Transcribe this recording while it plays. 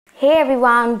Hey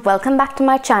everyone, welcome back to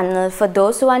my channel. For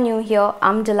those who are new here,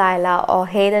 I'm Delilah or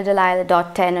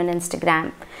HeyTheDelilah.10 on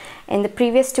Instagram. In the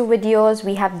previous two videos,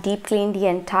 we have deep cleaned the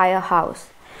entire house.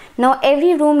 Now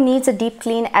every room needs a deep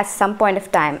clean at some point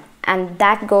of time, and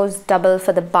that goes double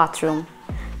for the bathroom.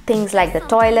 Things like the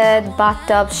toilet,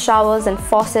 bathtubs, showers and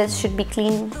faucets should be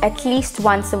cleaned at least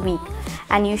once a week,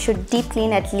 and you should deep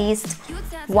clean at least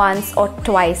once or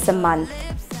twice a month.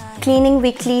 Cleaning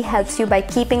weekly helps you by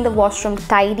keeping the washroom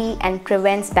tidy and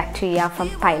prevents bacteria from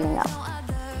piling up.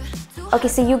 Okay,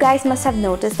 so you guys must have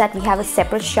noticed that we have a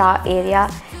separate shower area,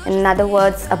 in other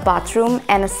words a bathroom,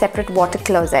 and a separate water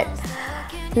closet.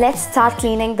 Let's start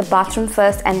cleaning the bathroom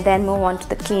first and then move on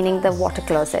to cleaning the water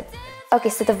closet. Okay,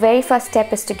 so the very first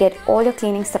step is to get all your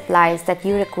cleaning supplies that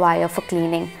you require for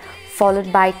cleaning,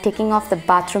 followed by taking off the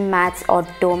bathroom mats or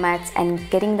doormats and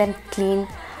getting them clean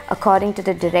according to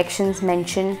the directions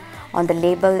mentioned on the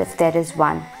label if there is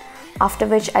one. After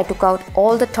which I took out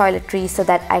all the toiletries so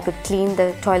that I could clean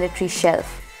the toiletry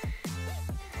shelf.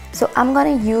 So I'm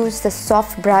gonna use the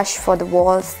soft brush for the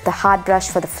walls, the hard brush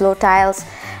for the floor tiles,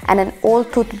 and an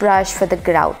old toothbrush for the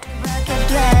grout.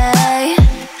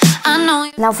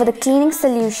 Now for the cleaning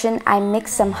solution, I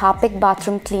mixed some Harpic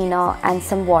bathroom cleaner and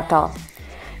some water.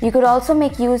 You could also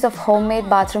make use of homemade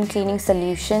bathroom cleaning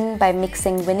solution by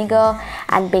mixing vinegar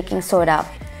and baking soda.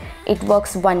 It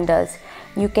works wonders.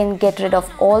 You can get rid of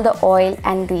all the oil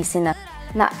and greasiness.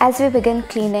 Now as we begin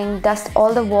cleaning, dust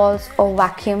all the walls or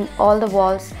vacuum all the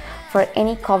walls for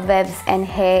any cobwebs and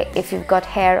hair if you've got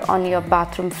hair on your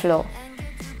bathroom floor.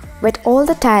 Wet all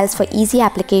the tiles for easy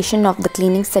application of the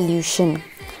cleaning solution.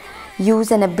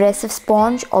 Use an abrasive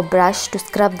sponge or brush to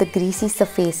scrub the greasy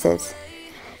surfaces.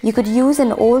 You could use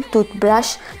an old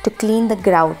toothbrush to clean the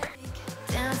grout.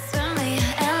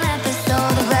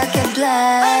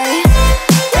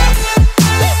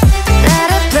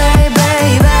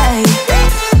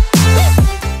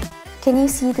 Can you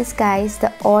see this, guys?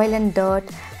 The oil and dirt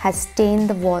has stained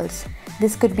the walls.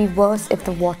 This could be worse if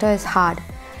the water is hard.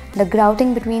 The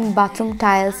grouting between bathroom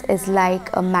tiles is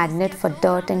like a magnet for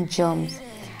dirt and germs,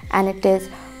 and it is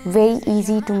very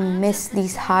easy to miss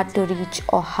these hard to reach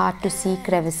or hard to see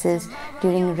crevices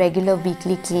during regular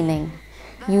weekly cleaning.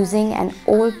 Using an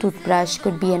old toothbrush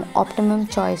could be an optimum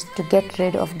choice to get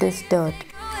rid of this dirt.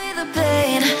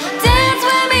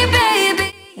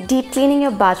 Deep cleaning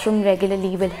your bathroom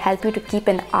regularly will help you to keep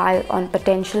an eye on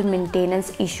potential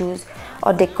maintenance issues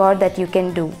or decor that you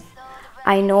can do.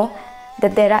 I know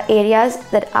that there are areas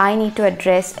that I need to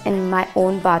address in my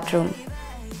own bathroom.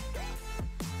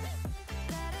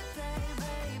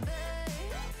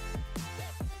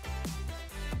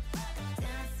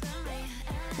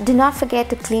 Do not forget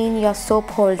to clean your soap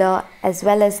holder as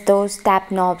well as those tap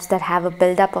knobs that have a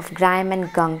buildup of grime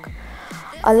and gunk.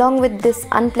 Along with this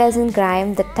unpleasant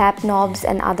grime, the tap knobs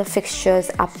and other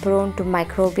fixtures are prone to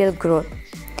microbial growth.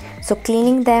 So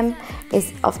cleaning them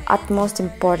is of utmost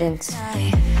importance.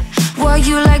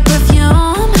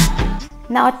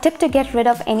 Now a tip to get rid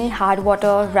of any hard water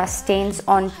or rust stains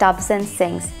on tubs and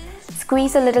sinks.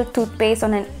 Squeeze a little toothpaste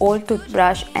on an old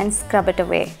toothbrush and scrub it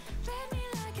away.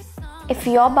 If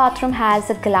your bathroom has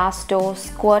a glass door,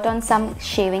 squirt on some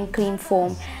shaving cream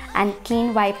foam and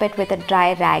clean wipe it with a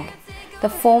dry rag. The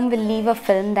foam will leave a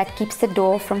film that keeps the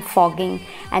door from fogging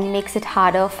and makes it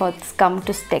harder for scum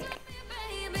to stick.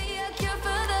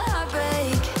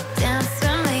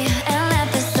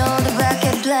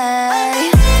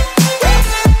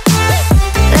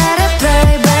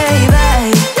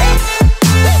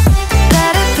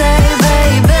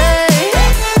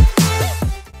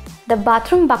 The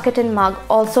bathroom bucket and mug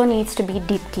also needs to be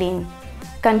deep cleaned.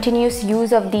 Continuous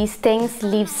use of these things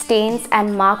leaves stains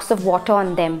and marks of water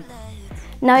on them.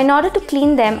 Now in order to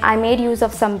clean them, I made use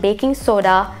of some baking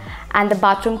soda and the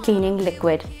bathroom cleaning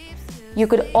liquid. You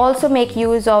could also make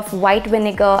use of white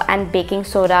vinegar and baking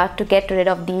soda to get rid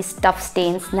of these tough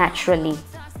stains naturally.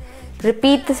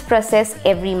 Repeat this process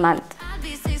every month.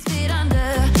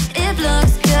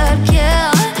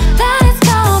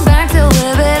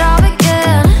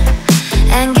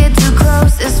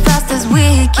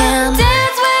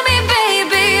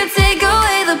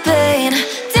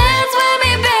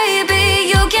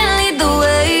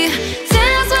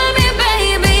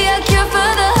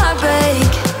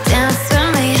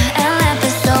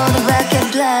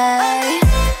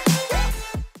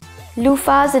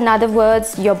 Loofahs, in other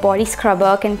words, your body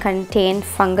scrubber, can contain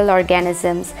fungal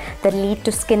organisms that lead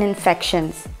to skin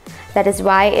infections. That is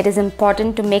why it is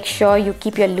important to make sure you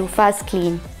keep your loofahs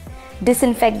clean.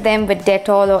 Disinfect them with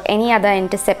Dettol or any other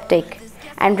antiseptic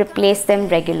and replace them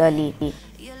regularly.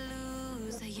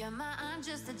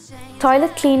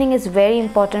 Toilet cleaning is very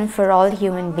important for all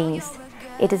human beings.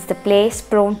 It is the place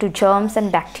prone to germs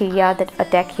and bacteria that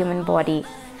attack human body.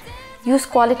 Use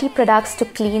quality products to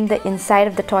clean the inside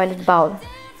of the toilet bowl.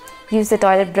 Use the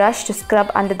toilet brush to scrub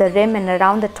under the rim and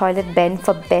around the toilet bend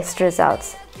for best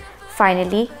results.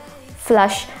 Finally,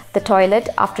 flush the toilet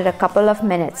after a couple of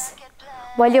minutes.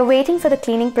 While you're waiting for the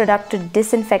cleaning product to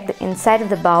disinfect the inside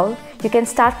of the bowl, you can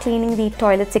start cleaning the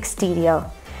toilet's exterior.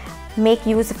 Make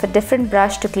use of a different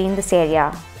brush to clean this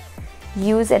area.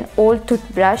 Use an old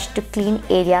toothbrush to clean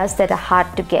areas that are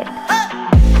hard to get.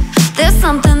 There's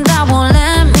something that won't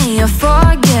let me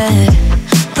forget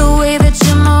the way that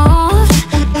you move.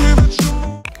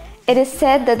 It is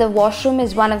said that the washroom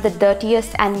is one of the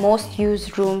dirtiest and most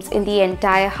used rooms in the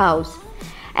entire house,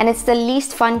 and it's the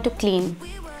least fun to clean.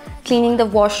 Cleaning the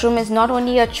washroom is not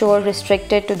only a chore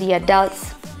restricted to the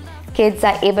adults. Kids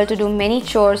are able to do many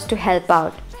chores to help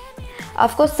out.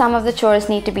 Of course, some of the chores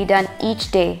need to be done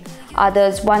each day,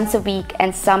 others once a week,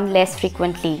 and some less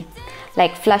frequently,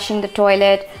 like flushing the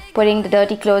toilet, putting the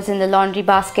dirty clothes in the laundry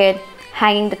basket,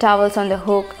 hanging the towels on the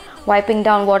hook, wiping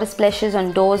down water splashes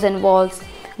on doors and walls,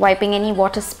 wiping any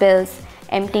water spills,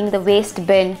 emptying the waste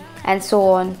bin, and so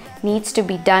on needs to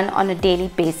be done on a daily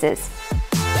basis.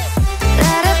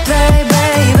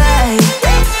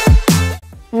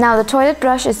 Now, the toilet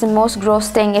brush is the most gross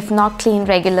thing if not cleaned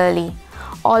regularly.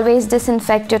 Always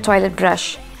disinfect your toilet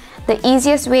brush. The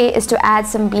easiest way is to add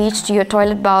some bleach to your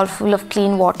toilet bowl full of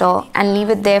clean water and leave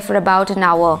it there for about an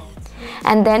hour,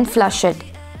 and then flush it.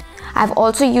 I've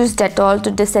also used Dettol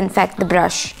to disinfect the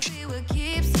brush.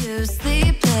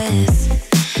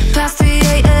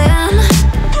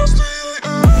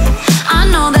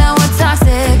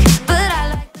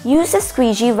 Use a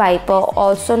squeegee wiper,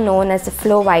 also known as a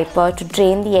flow wiper, to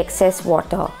drain the excess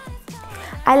water.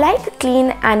 I like a clean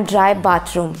and dry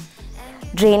bathroom.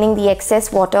 Draining the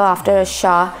excess water after a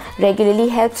shower regularly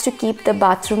helps to keep the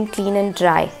bathroom clean and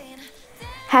dry.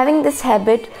 Having this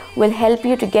habit will help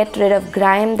you to get rid of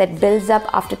grime that builds up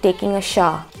after taking a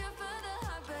shower.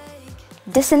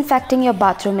 Disinfecting your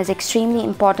bathroom is extremely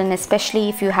important, especially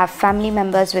if you have family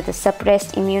members with a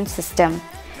suppressed immune system.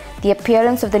 The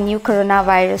appearance of the new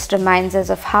coronavirus reminds us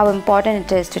of how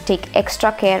important it is to take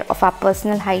extra care of our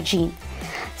personal hygiene.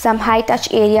 Some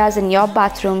high-touch areas in your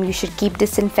bathroom you should keep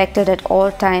disinfected at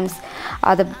all times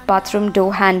are the bathroom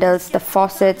door handles, the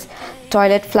faucets,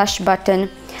 toilet flush button,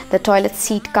 the toilet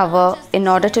seat cover, in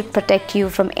order to protect you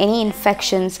from any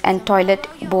infections and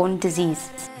toilet-borne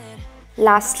disease.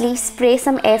 Lastly, spray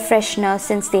some air freshener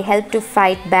since they help to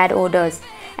fight bad odors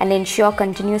and ensure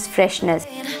continuous freshness.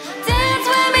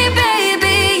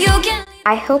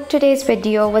 I hope today's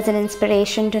video was an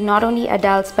inspiration to not only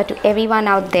adults but to everyone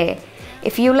out there.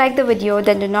 If you like the video,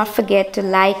 then do not forget to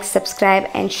like, subscribe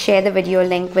and share the video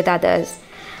link with others.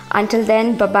 Until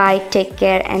then, bye-bye, take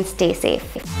care and stay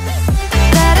safe.